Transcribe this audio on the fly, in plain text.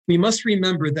We must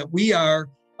remember that we are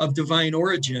of divine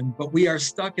origin, but we are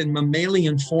stuck in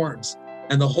mammalian forms.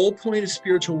 And the whole point of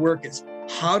spiritual work is,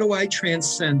 how do I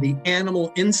transcend the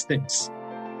animal instincts?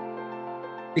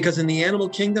 Because in the animal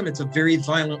kingdom, it's a very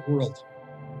violent world.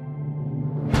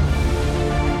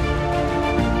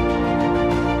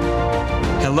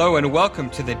 Hello and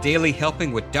welcome to the Daily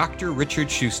Helping with Dr.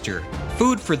 Richard Schuster.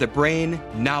 Food for the brain,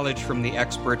 knowledge from the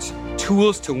experts,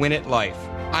 tools to win at life.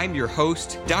 I'm your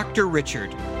host, Dr.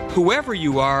 Richard. Whoever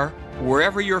you are,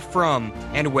 wherever you're from,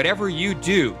 and whatever you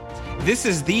do, this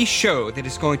is the show that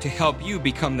is going to help you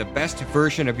become the best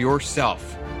version of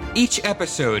yourself. Each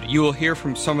episode, you will hear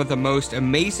from some of the most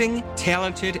amazing,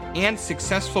 talented, and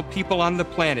successful people on the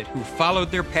planet who followed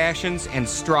their passions and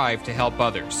strive to help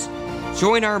others.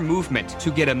 Join our movement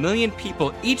to get 1 million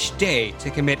people each day to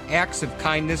commit acts of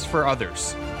kindness for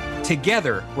others.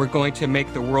 Together, we're going to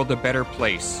make the world a better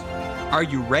place. Are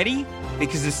you ready?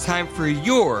 Because it's time for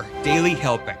your Daily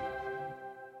Helping.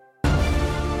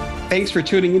 Thanks for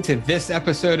tuning into this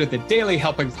episode of the Daily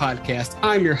Helping Podcast.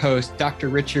 I'm your host, Dr.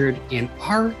 Richard, and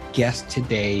our guest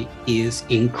today is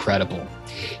incredible.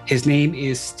 His name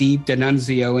is Steve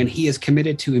D'Annunzio, and he is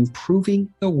committed to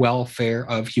improving the welfare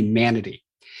of humanity.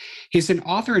 He's an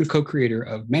author and co-creator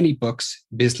of many books,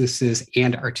 businesses,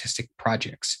 and artistic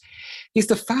projects. He's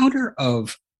the founder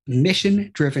of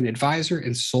Mission Driven Advisor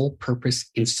and Soul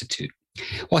Purpose Institute.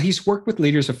 While he's worked with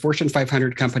leaders of Fortune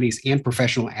 500 companies and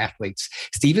professional athletes,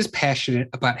 Steve is passionate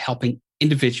about helping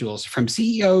individuals, from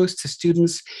CEOs to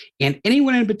students and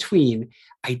anyone in between,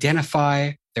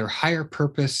 identify their higher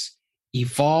purpose,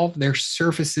 evolve their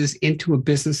services into a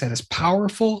business that is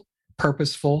powerful,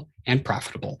 purposeful, and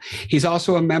profitable. He's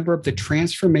also a member of the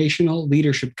Transformational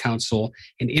Leadership Council,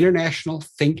 an international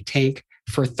think tank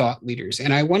for thought leaders.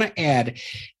 And I want to add,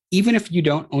 even if you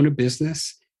don't own a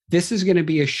business, this is going to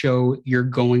be a show you're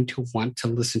going to want to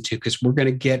listen to, because we're going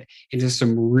to get into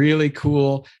some really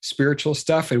cool spiritual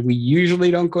stuff. And we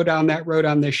usually don't go down that road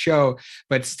on this show.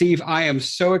 But Steve, I am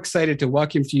so excited to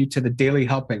welcome you to the Daily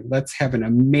Helping. Let's have an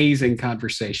amazing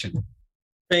conversation.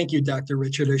 Thank you, Dr.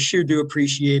 Richard. I sure do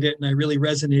appreciate it. And I really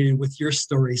resonated with your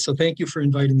story. So thank you for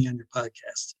inviting me on your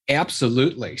podcast.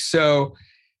 Absolutely. So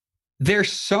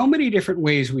there's so many different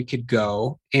ways we could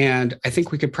go. And I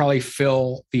think we could probably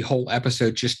fill the whole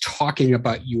episode just talking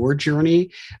about your journey.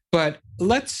 But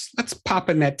let's pop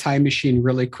in that time machine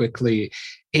really quickly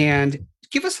and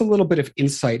give us a little bit of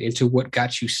insight into what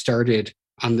got you started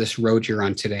on this road you're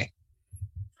on today.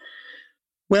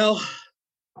 Well,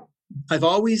 I've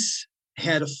always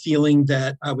had a feeling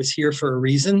that I was here for a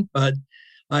reason, but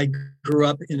I grew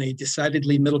up in a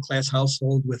decidedly middle-class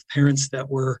household with parents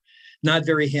that were not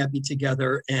very happy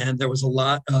together. And there was a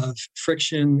lot of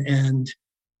friction and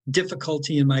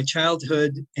difficulty in my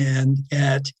childhood. And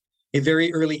at a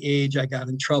very early age, I got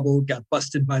in trouble, got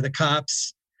busted by the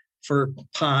cops for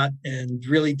pot, and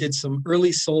really did some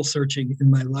early soul searching in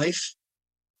my life.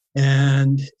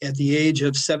 And at the age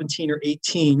of 17 or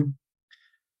 18,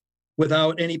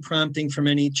 without any prompting from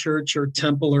any church or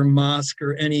temple or mosque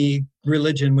or any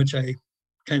religion, which I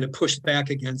kind of pushed back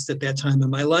against at that time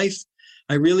in my life,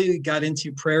 I really got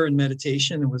into prayer and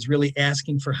meditation and was really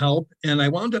asking for help. And I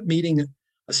wound up meeting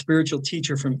a spiritual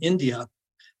teacher from India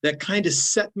that kind of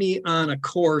set me on a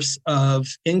course of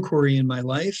inquiry in my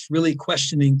life, really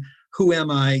questioning, who am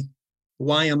I?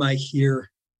 Why am I here?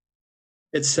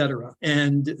 Etc.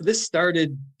 And this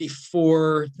started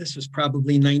before, this was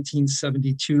probably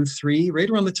 1972-3, right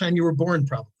around the time you were born,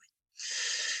 probably.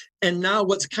 And now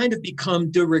what's kind of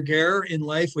become de rigueur in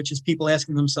life, which is people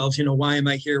asking themselves, why am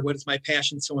I here? What is my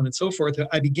passion? So on and so forth.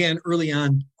 I began early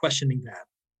on questioning that.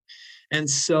 And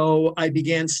so I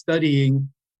began studying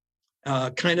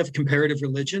kind of comparative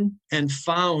religion and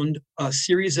found a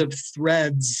series of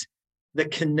threads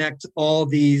that connect all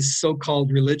these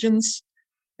so-called religions.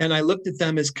 And I looked at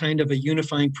them as kind of a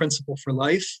unifying principle for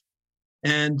life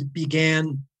and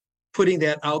began putting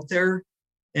that out there.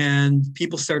 And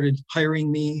people started hiring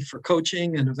me for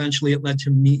coaching, and eventually it led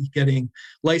to me getting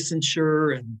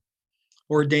licensure and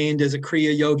ordained as a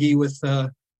Kriya Yogi with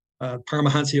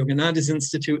Paramahansa Yogananda's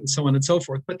Institute and so on and so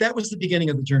forth. But that was the beginning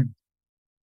of the journey.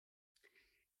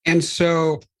 And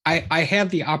so I had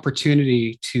the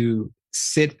opportunity to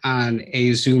sit on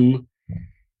a Zoom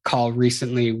call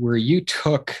recently where you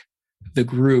took the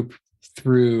group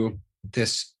through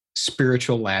this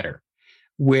spiritual ladder,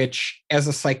 which as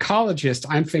a psychologist,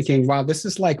 I'm thinking, wow, this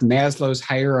is like Maslow's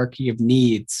hierarchy of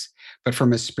needs, but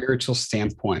from a spiritual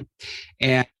standpoint.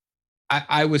 And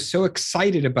I was so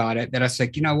excited about it that I was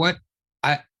like, you know what?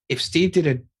 If Steve did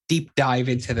a deep dive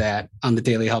into that on the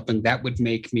Daily Helping, that would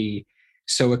make me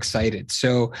so excited.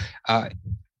 So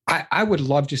I would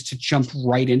love just to jump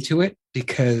right into it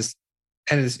because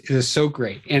it is so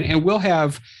great. And we'll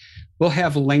have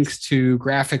links to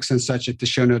graphics and such at the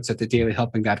show notes at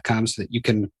thedailyhelping.com so that you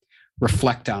can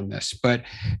reflect on this. But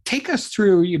take us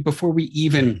through, before we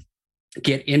even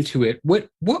get into it, what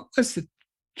was it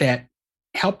that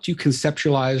helped you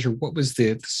conceptualize, or what was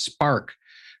the spark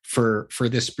for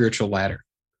this spiritual ladder?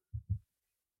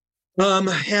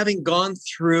 Having gone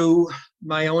through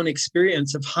my own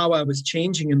experience of how I was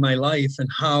changing in my life, and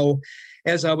how,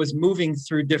 as I was moving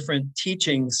through different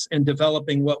teachings and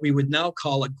developing what we would now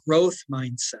call a growth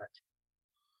mindset,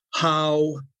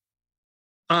 how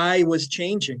I was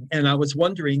changing. And I was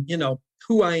wondering,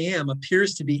 who I am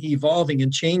appears to be evolving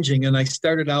and changing. And I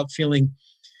started out feeling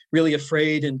really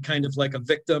afraid and kind of like a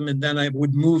victim. And then I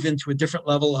would move into a different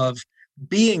level of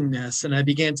beingness. And I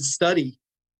began to study,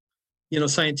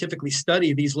 scientifically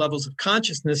study these levels of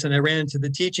consciousness. And I ran into the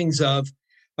teachings of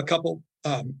a couple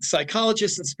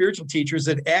psychologists and spiritual teachers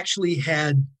that actually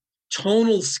had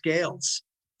tonal scales,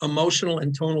 emotional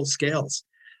and tonal scales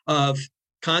of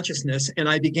consciousness. And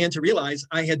I began to realize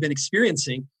I had been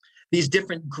experiencing these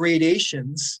different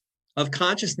gradations of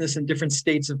consciousness in different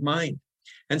states of mind.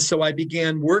 And so I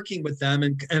began working with them,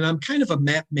 and I'm kind of a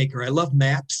map maker. I love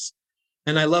maps,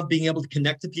 and I love being able to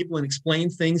connect to people and explain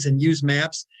things and use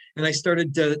maps. And I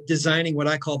started designing what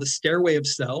I call the Stairway of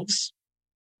Selves.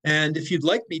 And if you'd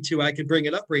like me to, I could bring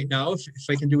it up right now. If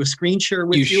I can do a screen share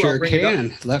with you, sure I'll bring can.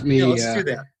 It up. Let me let's do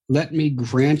that. Let me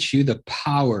grant you the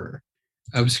power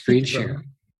of screen share.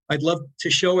 I'd love to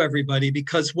show everybody,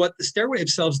 because what the Stairway of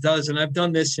Selves does, and I've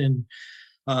done this in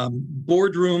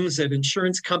boardrooms at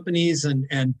insurance companies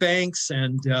and banks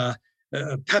and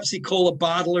Pepsi Cola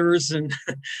bottlers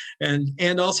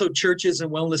and also churches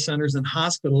and wellness centers and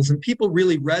hospitals, and people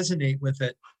really resonate with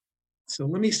it. So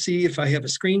let me see if I have a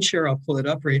screen share. I'll pull it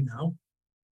up right now.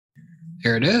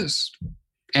 There it is.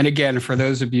 And again, for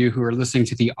those of you who are listening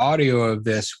to the audio of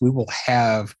this, we will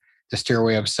have the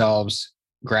Stairway of Selves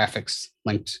graphics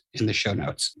linked in the show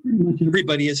notes.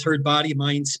 Everybody has heard body,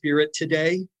 mind, spirit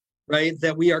today, right?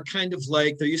 That we are kind of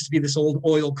like, there used to be this old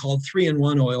oil called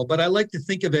 3-in-1 oil, but I like to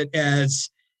think of it as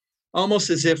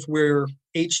almost as if we're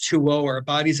H2O. Our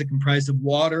bodies are comprised of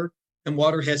water, and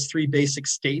water has 3 basic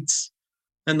states.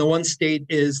 And the one state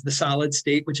is the solid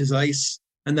state, which is ice,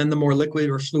 and then the more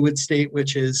liquid or fluid state,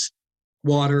 which is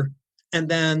water, and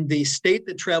then the state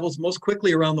that travels most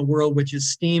quickly around the world, which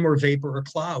is steam or vapor or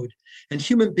cloud. And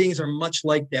human beings are much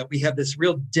like that. We have this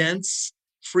real dense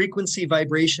frequency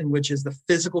vibration, which is the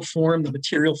physical form, the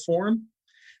material form.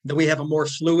 Then we have a more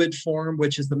fluid form,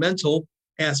 which is the mental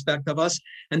aspect of us.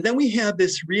 And then we have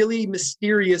this really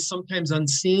mysterious, sometimes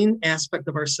unseen aspect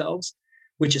of ourselves,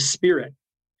 which is spirit.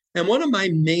 And one of my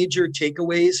major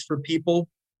takeaways for people,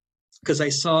 because I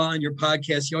saw on your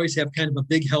podcast, you always have kind of a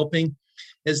big helping,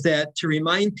 is that to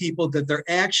remind people that they're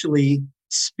actually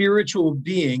spiritual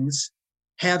beings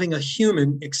having a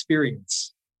human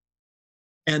experience,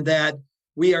 and that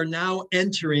we are now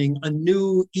entering a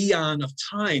new eon of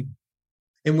time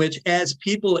in which, as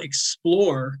people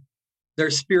explore their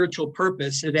spiritual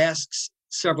purpose, it asks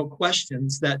several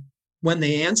questions that, when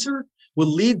they answer,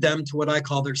 will lead them to what I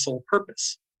call their soul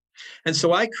purpose. And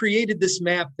so I created this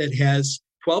map that has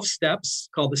 12 steps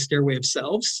called the Stairway of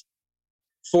Selves.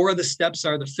 4 of the steps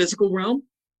are the physical realm,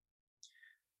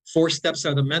 4 steps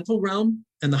are the mental realm,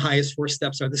 and the highest 4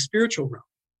 steps are the spiritual realm.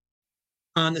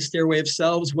 On the Stairway of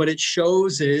Selves, what it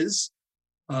shows is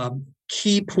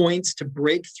key points to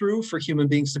break through, for human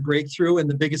beings to break through. And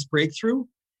the biggest breakthrough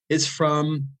is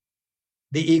from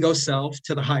the ego self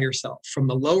to the higher self, from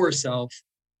the lower self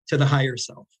to the higher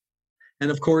self. And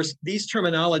of course, these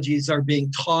terminologies are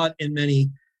being taught in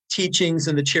many teachings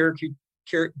in the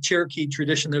Cherokee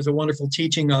tradition. There's a wonderful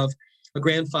teaching of a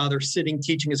grandfather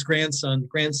teaching his grandson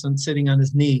sitting on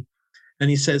his knee. And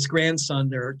he says, "Grandson,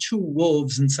 there are 2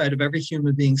 wolves inside of every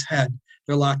human being's head.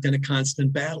 They're locked in a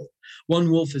constant battle. One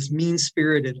wolf is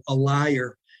mean-spirited, a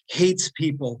liar, hates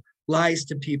people, lies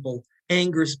to people,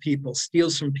 angers people,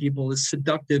 steals from people, is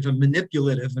seductive and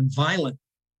manipulative and violent.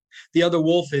 The other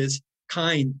wolf is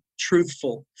kind,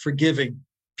 truthful, forgiving,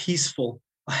 peaceful,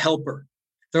 a helper.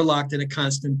 They're locked in a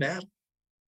constant battle."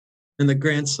 And the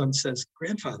grandson says,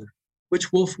 "Grandfather,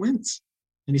 which wolf wins?"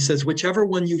 And he says, "Whichever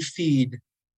one you feed."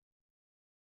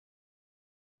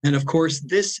 And of course,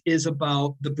 this is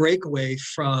about the breakaway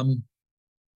from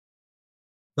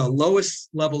the lowest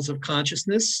levels of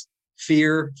consciousness,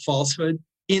 fear, falsehood,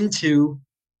 into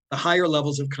the higher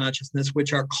levels of consciousness,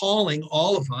 which are calling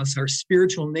all of us, our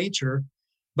spiritual nature,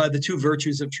 by the 2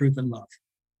 virtues of truth and love.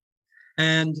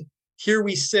 And here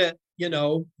we sit,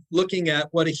 looking at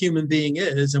what a human being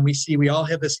is, and we see we all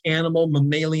have this animal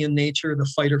mammalian nature, the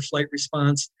fight or flight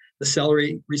response, the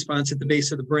celery response at the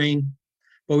base of the brain.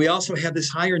 But we also have this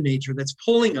higher nature that's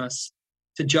pulling us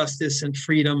to justice and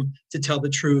freedom, to tell the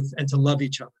truth and to love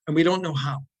each other. And we don't know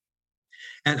how.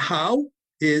 And how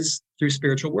is through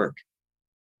spiritual work.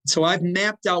 So I've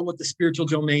mapped out what the spiritual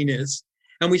domain is.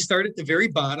 And we start at the very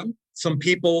bottom. Some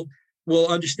people will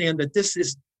understand that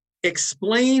this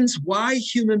explains why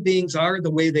human beings are the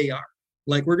way they are.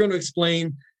 Like we're going to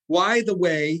explain why the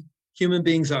way human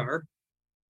beings are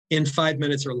in 5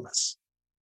 minutes or less.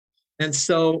 And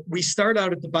so we start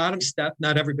out at the bottom step.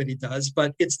 Not everybody does,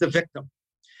 but it's the victim.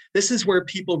 This is where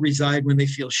people reside when they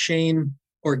feel shame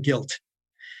or guilt.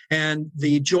 And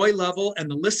the joy level and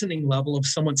the listening level of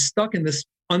someone stuck in this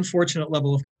unfortunate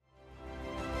level of.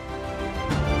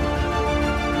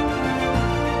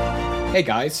 Hey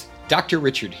guys, Dr.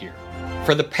 Richard here.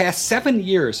 For the past 7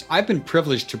 years, I've been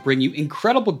privileged to bring you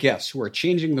incredible guests who are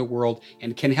changing the world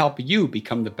and can help you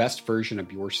become the best version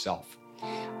of yourself.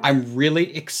 I'm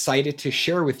really excited to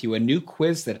share with you a new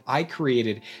quiz that I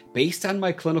created based on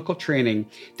my clinical training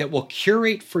that will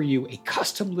curate for you a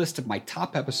custom list of my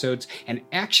top episodes and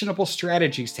actionable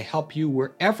strategies to help you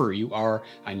wherever you are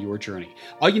on your journey.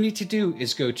 All you need to do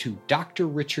is go to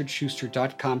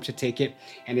drrichardschuster.com to take it,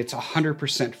 and it's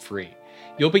 100% free.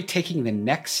 You'll be taking the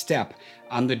next step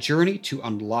on the journey to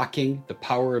unlocking the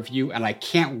power of you, and I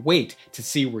can't wait to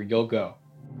see where you'll go.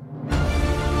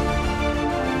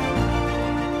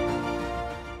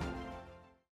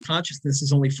 Consciousness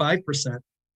is only 5%.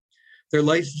 Their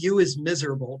life view is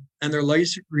miserable, and their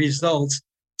life results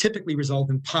typically result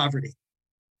in poverty.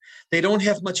 They don't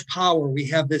have much power. We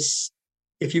have this,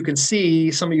 if you can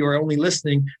see, some of you are only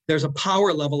listening, there's a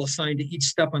power level assigned to each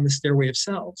step on the stairway of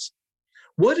selves.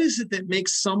 What is it that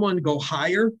makes someone go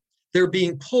higher? They're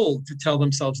being pulled to tell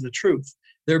themselves the truth.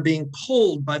 They're being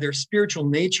pulled by their spiritual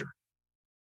nature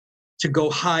to go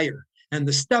higher. And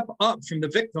the step up from the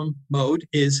victim mode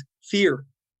is fear.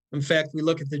 In fact, we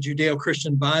look at the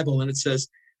Judeo-Christian Bible and it says,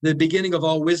 the beginning of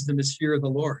all wisdom is fear of the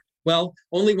Lord. Well,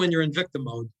 only when you're in victim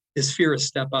mode is fear a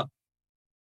step up.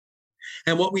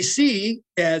 And what we see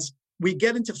as we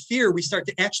get into fear, we start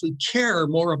to actually care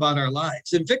more about our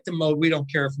lives. In victim mode, we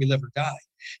don't care if we live or die.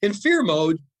 In fear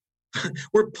mode,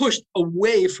 we're pushed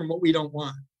away from what we don't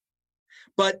want.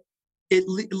 But it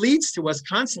leads to us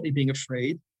constantly being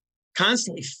afraid,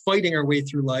 constantly fighting our way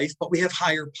through life, but we have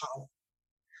higher power.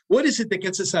 What is it that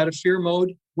gets us out of fear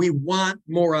mode? We want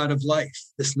more out of life.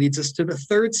 This leads us to the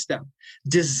third step,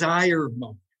 desire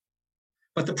mode.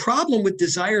 But the problem with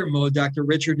desire mode, Dr.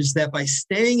 Richard, is that by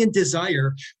staying in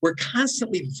desire, we're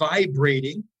constantly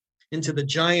vibrating into the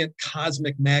giant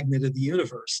cosmic magnet of the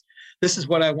universe. This is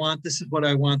what I want, this is what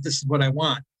I want, this is what I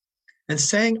want. And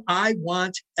saying, I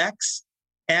want X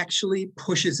actually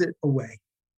pushes it away.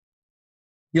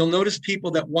 You'll notice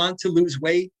people that want to lose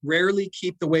weight rarely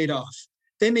keep the weight off.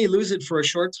 They may lose it for a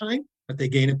short time, but they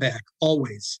gain it back,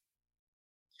 always.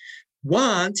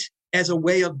 Want as a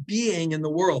way of being in the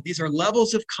world. These are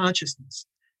levels of consciousness.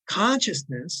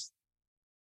 Consciousness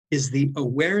is the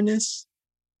awareness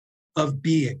of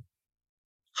being.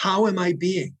 How am I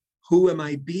being? Who am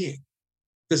I being?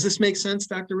 Does this make sense,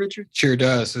 Dr. Richard? Sure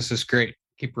does. This is great.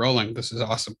 Keep rolling. This is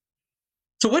awesome.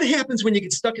 So what happens when you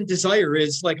get stuck in desire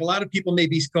is, like, a lot of people may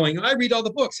be going, I read all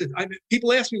the books.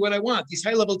 People ask me what I want, these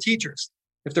high-level teachers.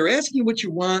 If they're asking you what you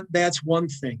want, that's one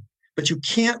thing. But you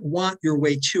can't want your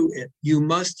way to it. You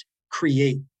must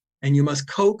create, and you must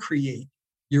co-create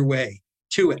your way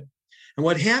to it. And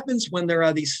what happens when there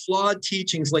are these flawed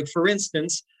teachings, like, for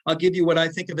instance, I'll give you what I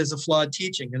think of as a flawed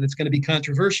teaching, and it's going to be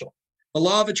controversial. The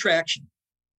law of attraction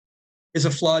is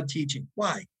a flawed teaching.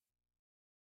 Why?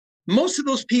 Most of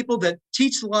those people that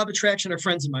teach the law of attraction are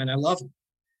friends of mine. I love them.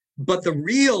 But the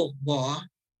real law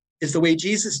is the way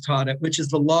Jesus taught it, which is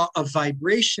the law of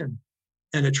vibration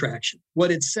and attraction.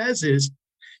 What it says is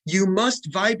you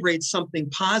must vibrate something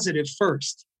positive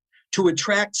first to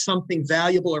attract something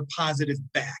valuable or positive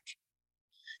back.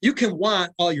 You can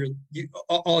want all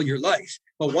your life,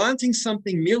 but wanting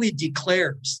something merely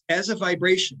declares as a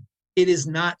vibration, it is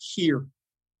not here.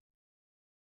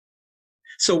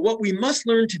 So what we must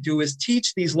learn to do is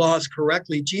teach these laws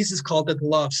correctly. Jesus called it the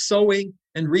law of sowing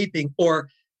and reaping, or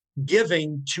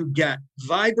giving to get.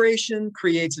 Vibration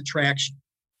creates attraction.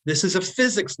 This is a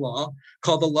physics law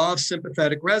called the law of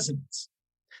sympathetic resonance.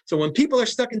 So when people are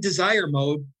stuck in desire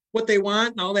mode, what they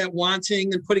want and all that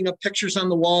wanting and putting up pictures on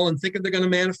the wall and thinking they're going to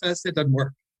manifest, it doesn't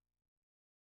work.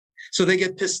 So they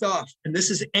get pissed off. And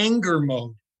this is anger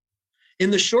mode.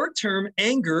 In the short term,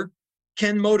 anger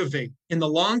can motivate. In the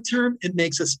long term, it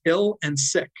makes us ill and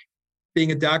sick.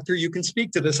 Being a doctor, you can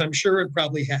speak to this, I'm sure, and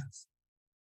probably have.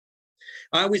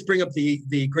 I always bring up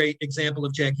the great example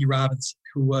of Jackie Robinson,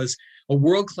 who was a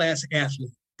world-class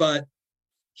athlete, but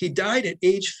he died at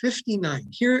age 59.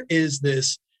 Here is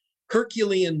this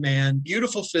Herculean man,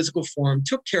 beautiful physical form,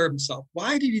 took care of himself.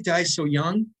 Why did he die so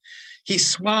young? He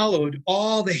swallowed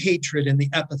all the hatred and the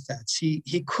epithets. He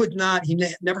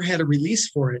never had a release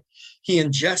for it. He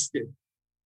ingested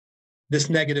this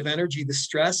negative energy, the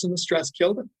stress, and the stress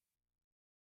killed him.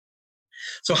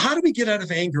 So how do we get out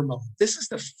of anger mode? This is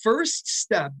the first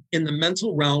step in the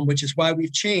mental realm, which is why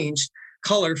we've changed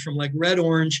color from like red,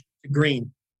 orange to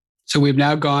green. So we've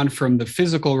now gone from the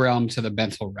physical realm to the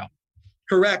mental realm.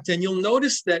 Correct. And you'll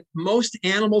notice that most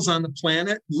animals on the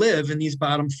planet live in these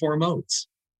bottom four modes.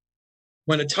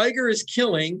 When a tiger is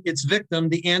killing its victim,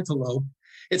 the antelope,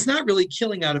 it's not really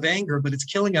killing out of anger, but it's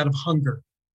killing out of hunger.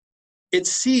 It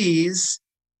sees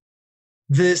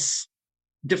this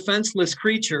defenseless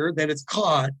creature that it's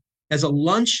caught as a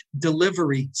lunch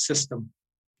delivery system.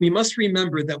 We must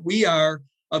remember that we are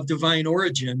of divine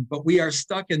origin, but we are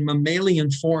stuck in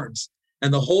mammalian forms.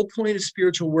 And the whole point of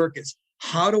spiritual work is,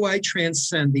 how do I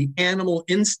transcend the animal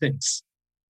instincts?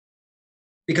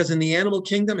 Because in the animal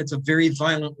kingdom, it's a very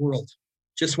violent world.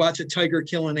 Just watch a tiger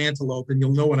kill an antelope and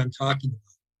you'll know what I'm talking about.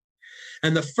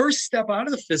 And the first step out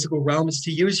of the physical realm is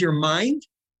to use your mind.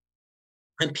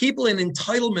 And people in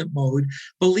entitlement mode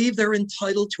believe they're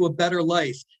entitled to a better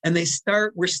life. And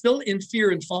we're still in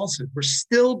fear and falsehood. We're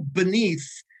still beneath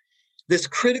this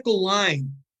critical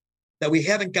line that we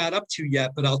haven't got up to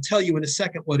yet, but I'll tell you in a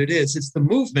second what it is. It's the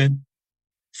movement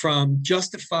from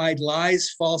justified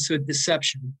lies, falsehood,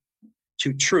 deception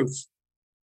to truth.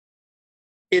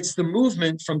 It's the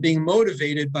movement from being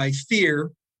motivated by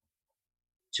fear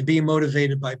to being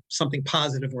motivated by something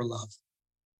positive or love.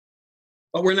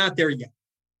 But we're not there yet.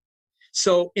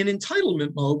 So in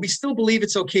entitlement mode, we still believe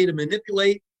it's okay to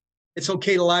manipulate. It's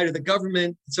okay to lie to the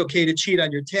government. It's okay to cheat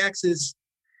on your taxes.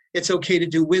 It's okay to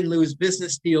do win-lose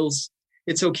business deals.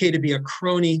 It's okay to be a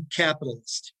crony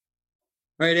capitalist.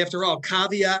 Right? After all,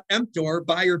 caveat emptor,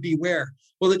 buyer beware.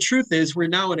 Well, the truth is we're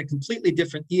now in a completely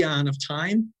different eon of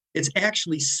time. It's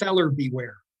actually seller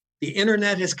beware. The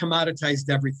internet has commoditized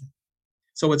everything.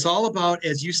 So it's all about,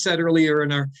 as you said earlier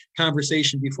in our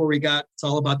conversation before it's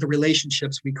all about the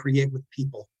relationships we create with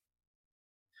people.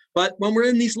 But when we're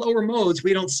in these lower modes,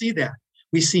 we don't see that.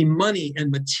 We see money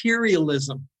and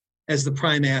materialism as the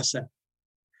prime asset.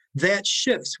 That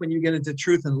shifts when you get into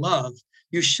truth and love.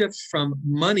 You shift from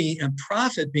money and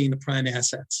profit being the prime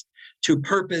assets to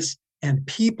purpose and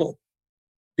people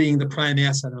being the prime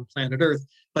asset on planet Earth.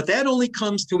 But that only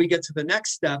comes till we get to the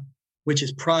next step, which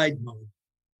is pride mode.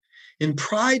 In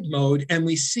pride mode, and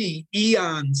we see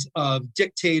eons of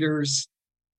dictators,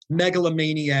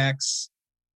 megalomaniacs,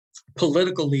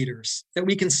 political leaders that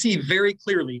we can see very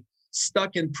clearly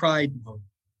stuck in pride mode.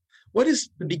 What is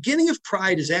the beginning of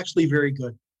pride is actually very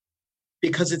good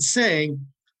because it's saying,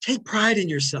 take pride in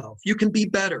yourself. You can be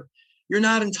better. You're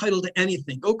not entitled to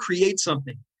anything. Go create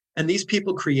something. And these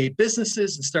people create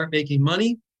businesses and start making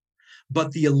money.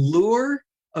 But the allure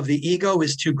of the ego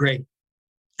is too great.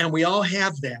 And we all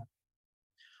have that.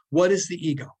 What is the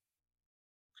ego?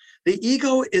 The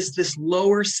ego is this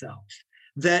lower self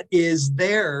that is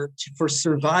there for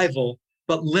survival,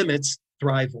 but limits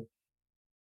thrival.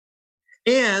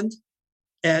 And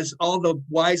as all the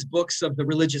wise books of the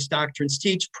religious doctrines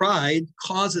teach, pride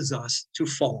causes us to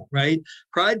fall, right?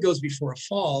 Pride goes before a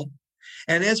fall.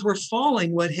 And as we're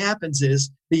falling, what happens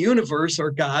is the universe or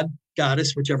God,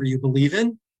 goddess, whichever you believe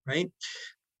in, right?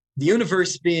 The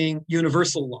universe being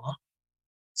universal law,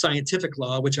 scientific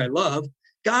law, which I love,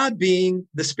 God being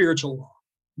the spiritual law,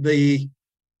 the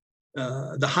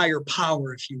higher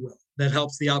power, if you will, that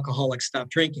helps the alcoholic stop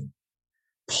drinking,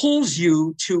 pulls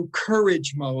you to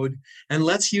courage mode and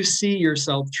lets you see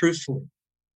yourself truthfully.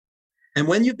 And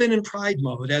when you've been in pride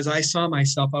mode, as I saw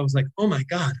myself, I was like, oh my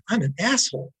God, I'm an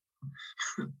asshole.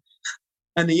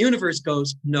 And the universe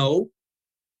goes, no,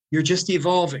 you're just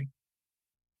evolving.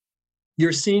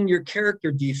 You're seeing your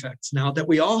character defects now that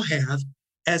we all have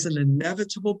as an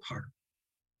inevitable part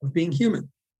of being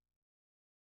human.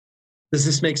 Does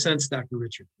this make sense, Dr.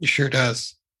 Richard? It sure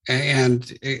does.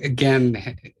 And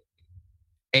again,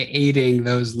 aiding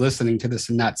those listening to this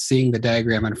and not seeing the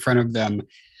diagram in front of them,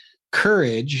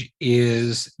 courage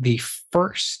is the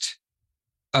first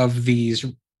of these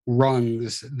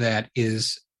rungs that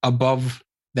is above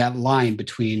that line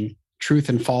between truth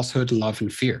and falsehood and love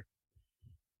and fear.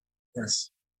 Yes.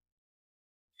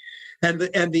 And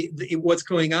what's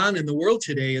going on in the world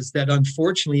today is that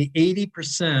unfortunately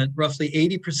 80%, roughly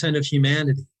 80% of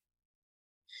humanity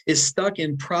is stuck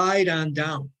in pride on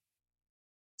down.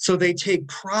 So they take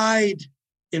pride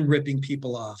in ripping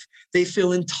people off. They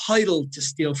feel entitled to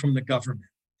steal from the government.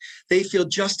 They feel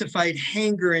justified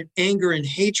anger and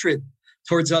hatred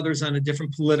towards others on a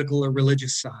different political or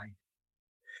religious side.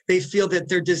 They feel that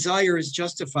their desire is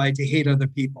justified to hate other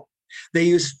people. They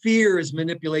use fear as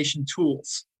manipulation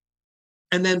tools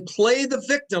and then play the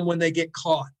victim when they get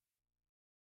caught.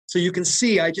 So you can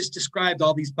see, I just described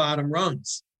all these bottom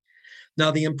rungs.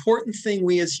 Now, the important thing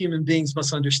we as human beings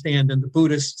must understand, and the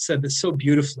Buddhists said this so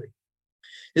beautifully,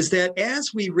 is that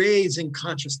as we raise in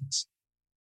consciousness,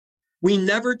 we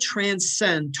never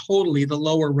transcend totally the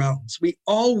lower realms. We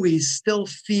always still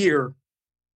fear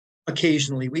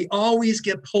occasionally. We always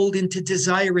get pulled into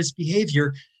desirous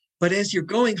behavior. But as you're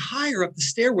going higher up the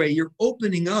stairway, you're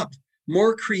opening up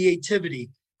more creativity,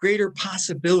 greater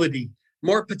possibility,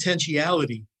 more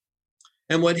potentiality.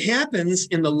 And what happens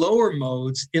in the lower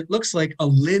modes, it looks like a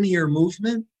linear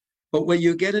movement. But when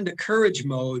you get into courage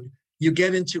mode, you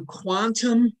get into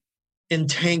quantum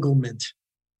entanglement,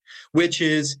 which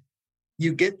is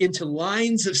you get into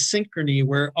lines of synchrony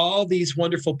where all these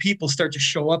wonderful people start to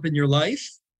show up in your life,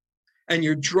 and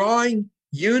you're drawing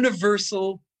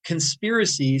universal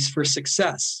conspiracies for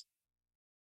success.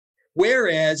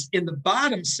 Whereas in the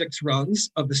bottom 6 rungs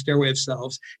of the Stairway of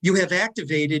Selves, you have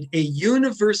activated a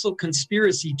universal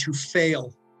conspiracy to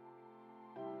fail.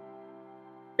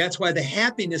 That's why the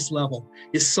happiness level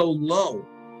is so low.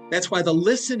 That's why the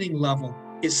listening level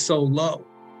is so low.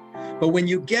 But when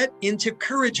you get into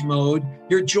courage mode,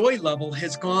 your joy level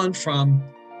has gone from,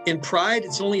 in pride,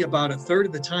 it's only about a third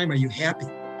of the time are you happy.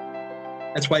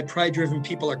 That's why pride-driven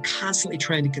people are constantly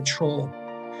trying to control,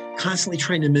 constantly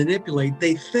trying to manipulate.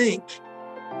 They think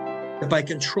that by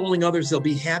controlling others, they'll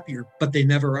be happier, but they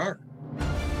never are.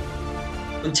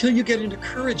 Until you get into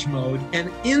courage mode, and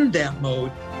in that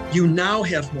mode, you now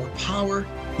have more power,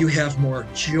 you have more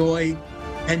joy,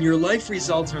 and your life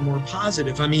results are more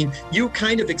positive. I mean, you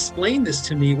kind of explained this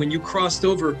to me when you crossed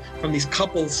over from these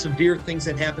couple severe things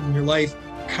that happened in your life,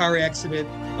 car accident,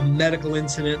 a medical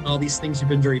incident, and all these things you've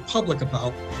been very public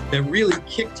about that really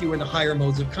kicked you into higher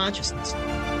modes of consciousness.